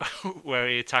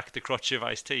he attacked the crotch of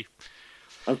Ice-T.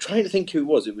 I'm trying to think who it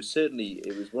was. It was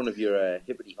one of your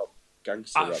hippity hop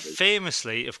gangster rappers.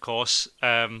 Famously, of course,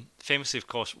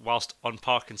 whilst on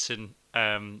Parkinson,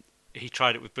 he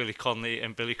tried it with Billy Connolly,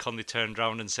 and Billy Connolly turned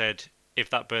around and said, "If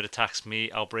that bird attacks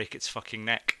me, I'll break its fucking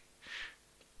neck."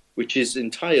 Which is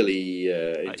entirely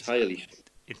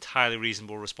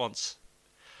reasonable response.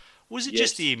 Was it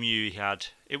just the emu he had?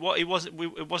 It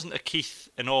wasn't a Keith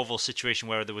and Orville situation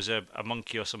where there was a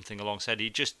monkey or something alongside.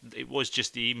 It was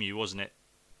just the emu, wasn't it?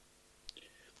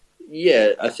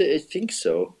 Yeah, I think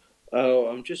so.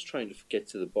 I'm just trying to get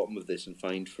to the bottom of this and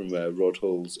find from Rod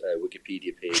Hull's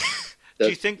Wikipedia page. Do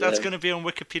you think that's going to be on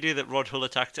Wikipedia that Rod Hull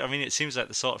attacked? I mean, it seems like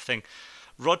the sort of thing.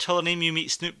 Rod Hull and emu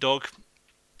meet Snoop Dogg.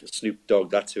 Snoop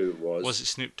Dogg, that's who it was. Was it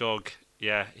Snoop Dogg?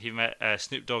 Yeah, he met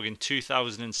Snoop Dogg in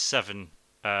 2007.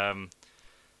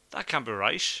 That can't be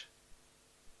right.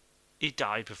 He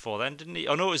died before then, didn't he?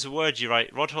 Oh no, it was the Word. You're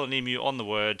right. Rod Hull and Emu on the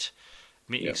Word,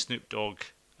 meeting Snoop Dogg.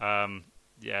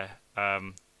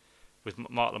 With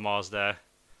Mark Lamar's there,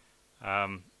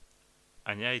 and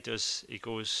yeah, he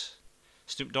goes.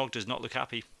 Snoop Dogg does not look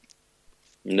happy.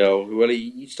 No, well,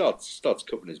 he starts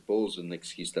cutting his balls with an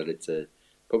excuse that it's a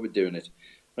puppet doing it.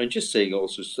 I'm just saying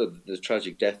also the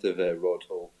tragic death of Rod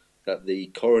Hull, that the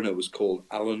coroner was called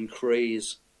Alan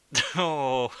Craze.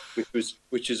 Oh,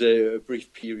 which is a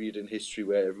brief period in history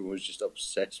where everyone was just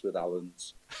obsessed with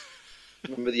Allans.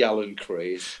 Remember the Alan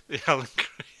Craze? The Alan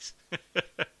Craze.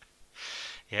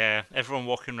 Yeah, everyone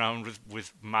walking around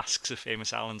with masks of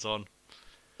famous Allans on.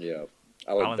 Yeah,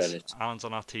 Alan Bennett. Allans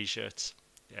on our t-shirts.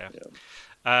 Yeah.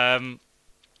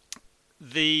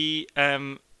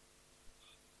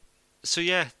 So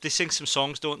yeah, they sing some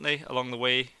songs, don't they, along the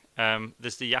way?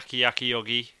 There's the Yaki Yaki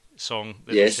Yogi song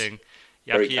that they sing.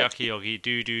 Yaki Yaki Yogi,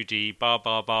 do do dee, ba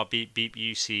ba ba, beep beep,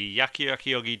 you see. Yaki Yaki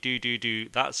Yogi, do do do.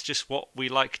 That's just what we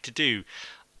like to do.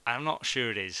 I'm not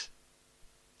sure it is.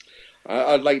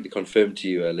 I'd like to confirm to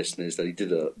you, listeners, that he did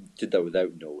that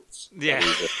without notes. Yeah,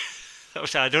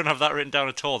 I don't have that written down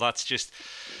at all. That's just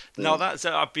no. That's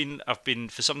I've been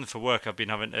for something for work. I've been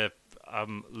having to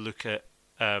look at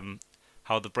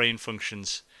how the brain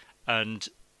functions, and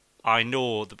I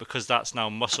know that because that's now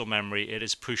muscle memory, it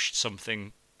has pushed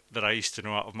something that I used to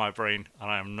know out of my brain, and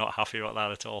I am not happy about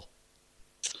that at all.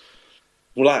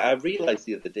 Well, I realised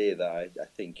the other day that I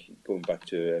think, going back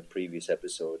to a previous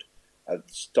episode,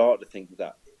 I'd start to think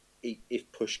that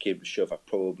if push came to shove, I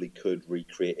probably could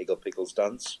recreate Iggle Pickle's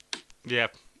dance. Yeah.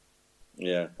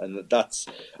 Yeah, and that's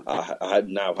I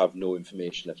now have no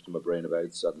information left in my brain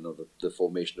about. So I don't know the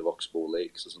formation of Oxbow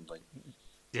Lakes or something.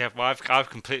 Yeah, well, I've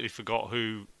completely forgot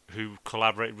who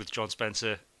collaborated with John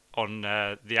Spencer on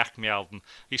the Acme album.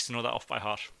 I used to know that off by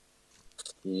heart.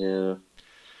 Yeah,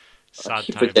 Sad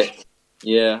times. Forget.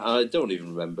 Yeah, I don't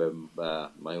even remember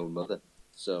my own mother.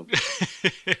 So,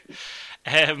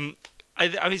 I mean,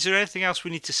 is there anything else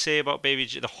we need to say about Baby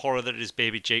Jake, the horror that is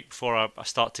Baby Jake, before I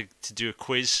start to do a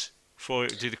quiz? Before I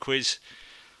do the quiz,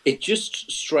 it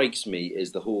just strikes me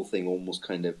as the whole thing almost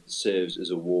kind of serves as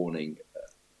a warning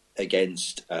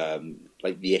against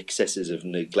like the excesses of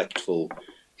neglectful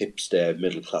hipster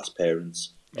middle class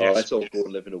parents. Yes. Oh, let's all go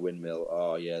and live in a windmill.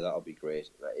 Oh yeah, that'll be great.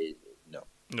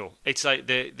 No, it's like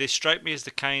they strike me as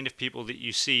the kind of people that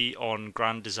you see on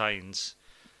Grand Designs,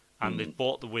 and they've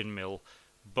bought the windmill,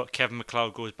 but Kevin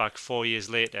MacLeod goes back 4 years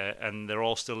later, and they're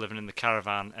all still living in the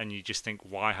caravan, and you just think,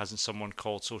 why hasn't someone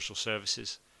called social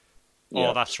services? Yeah.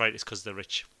 Oh, that's right, it's because they're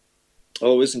rich.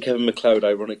 Oh, isn't Kevin MacLeod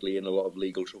ironically in a lot of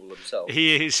legal trouble himself?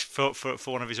 He is for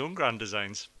one of his own Grand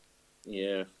Designs.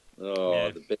 Yeah. Oh,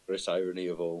 Yeah. the bitterest irony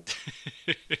of all.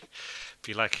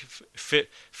 Be like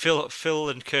Phil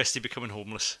and Kirsty becoming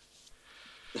homeless.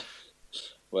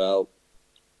 Well,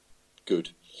 good.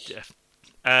 Yeah.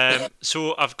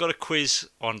 So I've got a quiz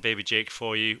on Baby Jake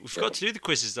for you. We forgot to do the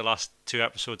quizzes the last 2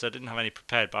 episodes. I didn't have any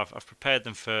prepared, but I've prepared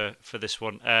them for this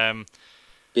one.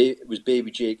 It was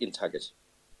Baby Jake and Taggart.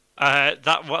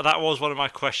 That was one of my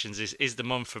questions. Is the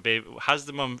mum for baby? Has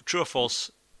the mum, true or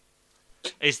false?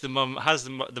 Is the mum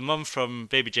the mum from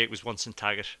Baby Jake was once in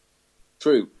Taggart?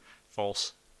 True.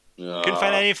 False. No. Couldn't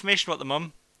find any information about the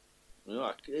mum. No,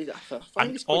 I find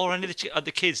And it's or quite- any of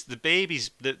the kids, the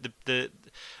babies, the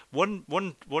one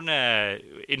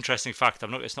interesting fact.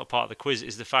 It's not part of the quiz.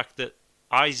 Is the fact that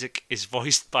Isaac is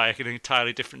voiced by an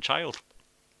entirely different child.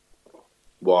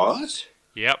 What?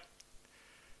 Yep.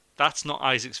 That's not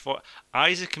Isaac's voice.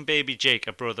 Isaac and Baby Jake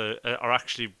are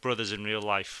actually brothers in real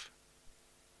life.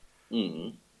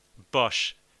 Mm.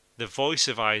 But the voice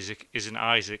of Isaac isn't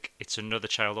Isaac. It's another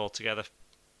child altogether.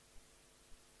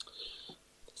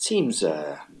 Seems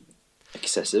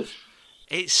excessive.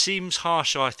 It seems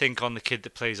harsher, I think, on the kid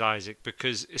that plays Isaac,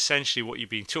 because essentially what you're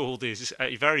being told is,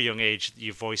 at a very young age,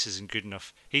 your voice isn't good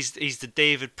enough. He's the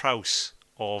David Prowse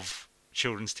of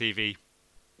children's TV.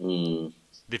 Mm.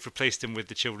 They've replaced him with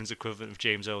the children's equivalent of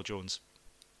James Earl Jones.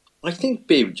 I think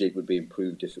Baby Jake would be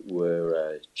improved if it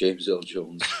were James Earl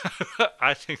Jones.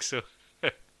 I think so.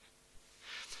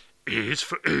 He is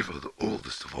forever the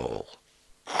oldest of all.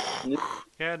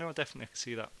 Yeah, no, definitely, I can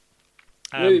see that.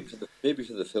 Maybe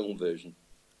for the film version.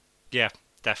 Yeah,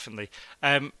 definitely.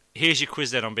 Here's your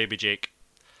quiz then on Baby Jake.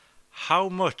 How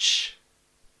much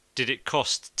did it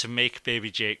cost to make Baby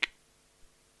Jake?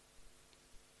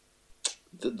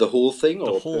 The whole thing? The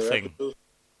or whole per thing.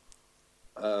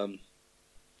 episode?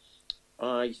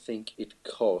 I think it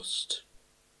cost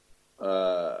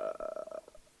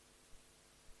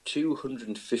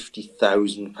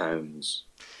 £250,000.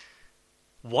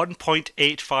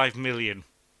 1.85 million.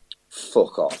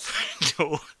 Fuck off.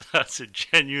 No, that's a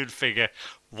genuine figure.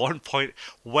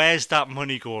 Where's that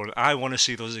money going? I want to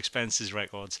see those expenses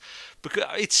records, because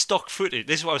it's stock footage.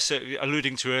 This is what I was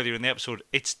alluding to earlier in the episode.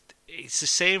 It's the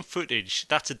same footage.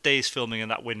 That's a day's filming in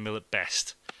that windmill at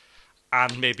best,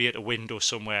 and maybe at a window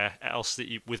somewhere else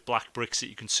with black bricks that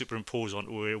you can superimpose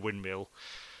onto a windmill.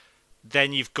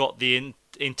 Then you've got the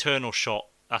internal shot.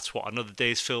 That's what, another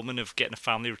day's filming of getting a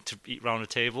family to eat round a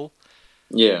table.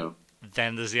 Yeah.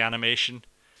 Then there's the animation.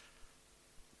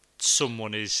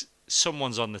 Someone's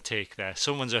on the take there.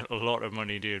 Someone's earned a lot of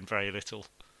money doing very little.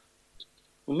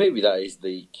 Well, maybe that is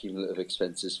the cumulative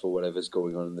expenses for whatever's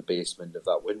going on in the basement of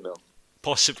that windmill.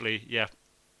 Possibly, yeah.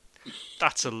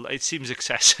 It seems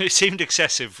excessive. It seemed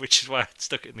excessive, which is why I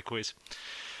stuck it in the quiz.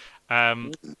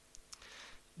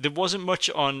 There wasn't much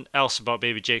else about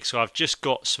Baby Jake, so I've just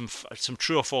got some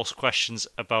true or false questions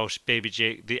about Baby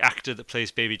Jake, the actor that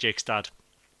plays Baby Jake's dad.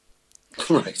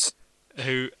 Right.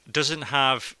 Who doesn't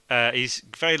have he's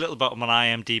very little about him on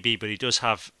IMDb, but he does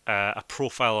have a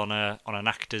profile on an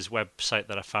actor's website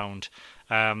that I found.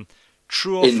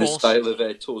 True or in false? The style of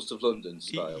Toast of London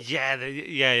style. Yeah.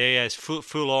 It's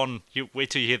full on. You wait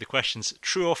till you hear the questions.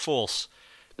 True or false?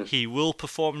 He will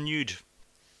perform nude.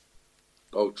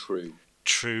 Oh, true.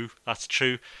 True. That's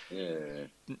true. Yeah.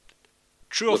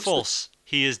 True or false?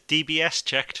 He is DBS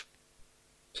checked.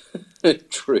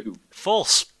 True.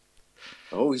 False.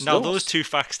 Oh, he's now not. those two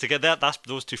facts together.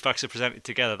 Those two facts are presented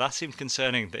together. That seemed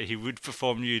concerning, that he would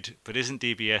perform nude, but isn't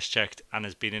DBS checked and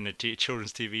has been in a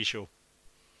children's TV show.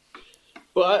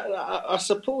 But I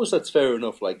suppose that's fair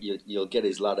enough. Like you'll get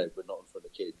his lad out, but not in front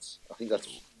kids. I think that's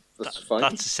fine.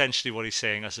 That's essentially what he's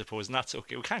saying, I suppose, and that's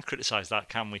okay. We can't criticise that,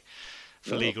 can we?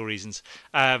 For legal reasons.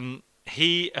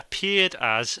 He appeared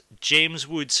as James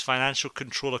Woods, financial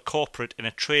controller corporate, in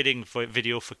a trading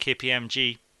video for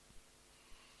KPMG.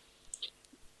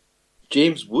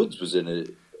 James Woods was in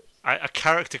it. A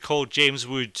character called James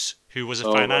Woods, who was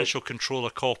a financial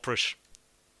controller corporate,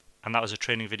 and that was a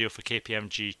training video for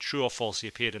KPMG. True or false? He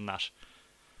appeared in that.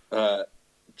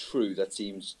 True. That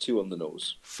seems too on the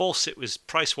nose. False. It was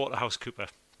PricewaterhouseCooper.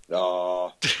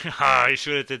 Ah, you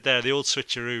should have did there. The old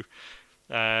switcheroo.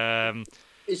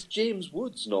 Is James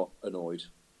Woods not annoyed?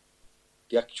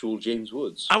 The actual James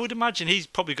Woods? I would imagine he's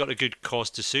probably got a good cause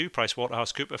to sue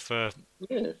PricewaterhouseCooper for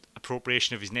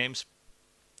appropriation of his name.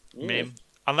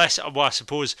 Unless you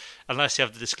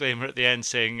have the disclaimer at the end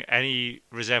saying any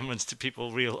resemblance to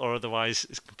people, real or otherwise,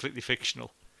 is completely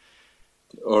fictional.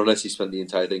 Or unless he spent the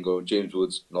entire thing going, James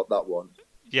Woods, not that one.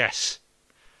 Yes.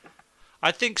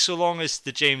 I think so long as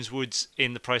the James Woods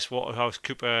in the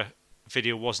PricewaterhouseCooper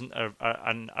video wasn't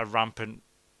a rampant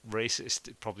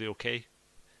racist, probably okay.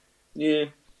 Yeah.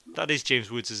 That is James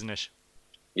Woods, isn't it?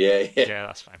 Yeah. Yeah,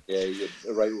 that's fine. Yeah, he's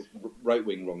a right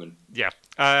wing wrong'un. Yeah.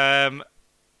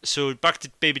 So back to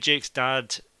Baby Jake's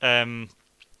dad, or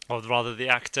rather the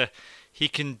actor. He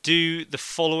can do the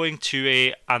following to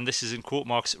a, and this is in quote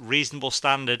marks, reasonable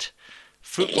standard: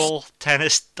 football,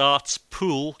 tennis, darts,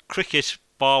 pool, cricket,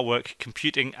 bar work,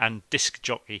 computing, and disc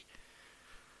jockey.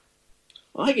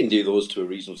 I can do those to a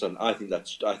reasonable standard.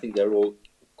 I think they're all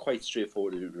quite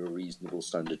straightforward to a reasonable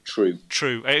standard. True.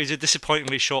 It was a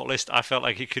disappointingly short list. I felt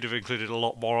like he could have included a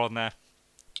lot more on there.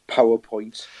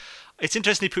 PowerPoint. It's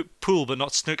interesting to put pool but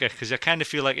not snooker, because I kind of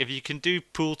feel like if you can do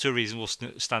pool to a reasonable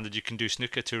standard, you can do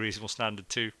snooker to a reasonable standard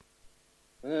too.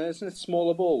 Isn't it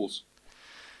smaller balls?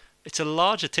 It's a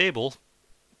larger table.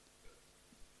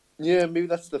 Yeah, maybe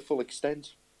that's the full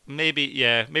extent. Maybe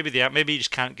he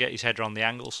just can't get his head around the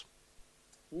angles.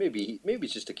 Maybe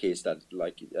it's just a case that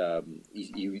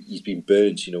he's been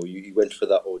burnt. You know, he went for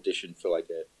that audition for like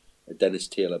a Dennis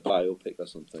Taylor biopic or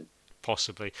something.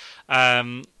 Possibly.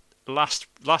 Last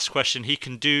question. He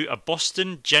can do a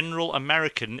Boston, General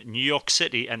American, New York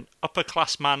City, an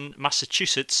upperclassman,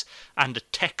 Massachusetts, and a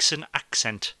Texan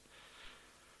accent.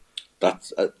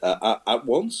 That's at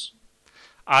once?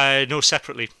 No,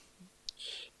 separately.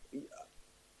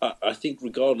 I think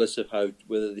regardless of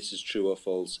whether this is true or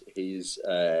false, his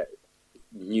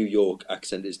New York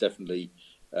accent is definitely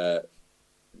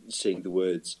saying the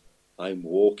words, "I'm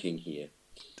walking here."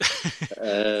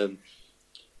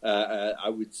 I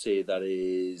would say that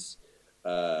is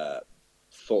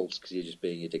false because you're just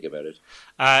being a dick about it.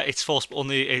 It's false, but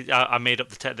only I made up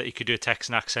that he could do a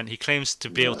Texan accent. He claims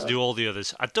to be able to do all the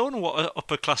others. I don't know what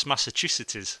upper class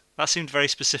Massachusetts is. That seemed very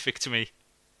specific to me.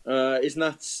 Isn't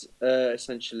that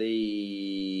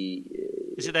essentially?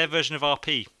 Is it their version of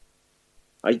RP?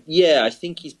 I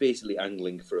think he's basically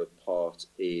angling for a part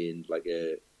in like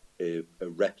a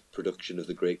rep production of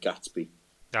The Great Gatsby.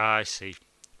 I see.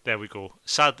 There we go.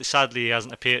 Sadly, he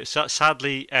hasn't appeared.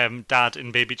 Sadly, Dad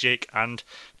in Baby Jake and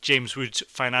James Woods,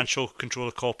 financial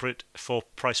controller corporate for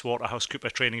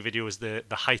PricewaterhouseCooper training video, is the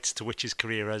heights to which his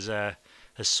career has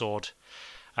soared.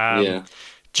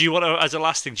 Do you want to, as a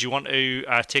last thing, do you want to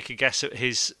take a guess at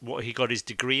what he got his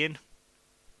degree in?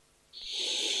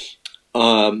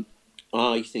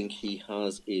 I think he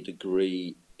has a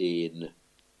degree in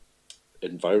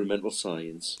environmental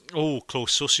science. Oh,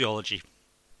 close. Sociology.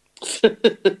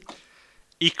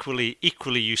 equally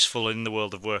useful in the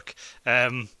world of work.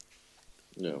 No.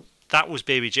 That was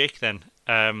Baby Jake then.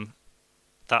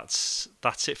 That's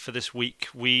it for this week.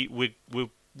 We're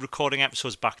recording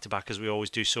episodes back to back as we always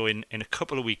do. So in a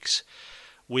couple of weeks,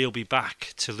 we'll be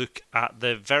back to look at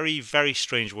the very, very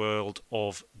strange world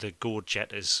of the Gourd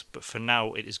Jetters. But for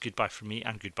now, it is goodbye from me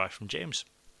and goodbye from James.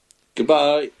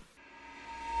 Goodbye.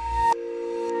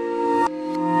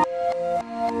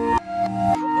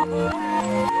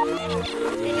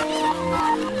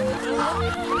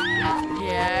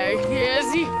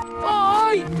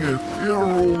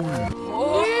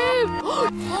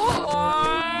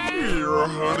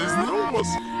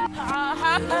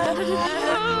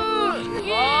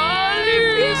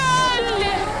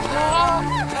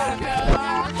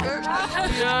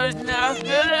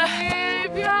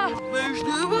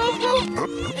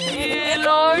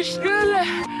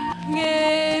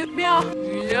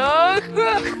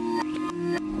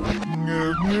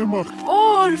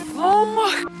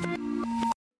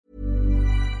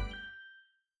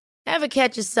 Ever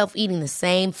catch yourself eating the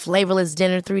same flavorless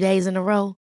dinner 3 days in a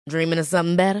row? Dreaming of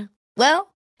something better?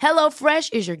 Well,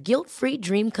 HelloFresh is your guilt-free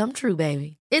dream come true,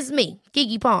 baby. It's me,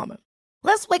 Keke Palmer.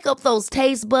 Let's wake up those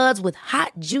taste buds with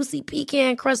hot, juicy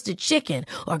pecan-crusted chicken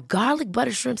or garlic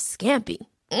butter shrimp scampi.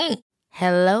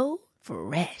 Hello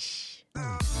Fresh.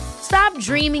 Stop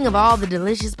dreaming of all the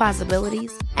delicious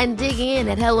possibilities and dig in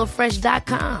at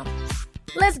HelloFresh.com.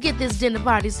 Let's get this dinner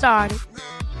party started.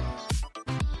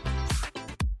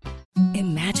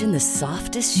 Imagine the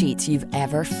softest sheets you've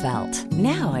ever felt.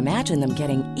 Now imagine them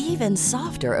getting even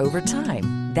softer over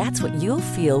time. That's what you'll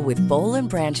feel with Boll &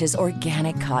 Branch's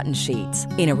organic cotton sheets.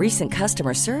 In a recent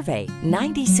customer survey,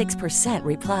 96%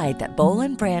 replied that Boll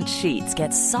 & Branch sheets get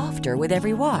softer with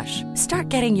every wash. Start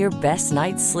getting your best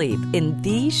night's sleep in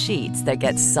these sheets that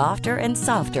get softer and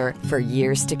softer for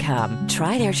years to come.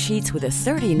 Try their sheets with a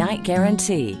 30-night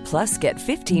guarantee. Plus, get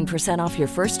 15% off your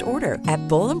first order at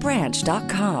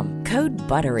bollandbranch.com. Code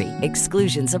BUTTERY.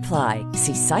 Exclusions apply.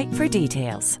 See site for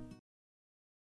details.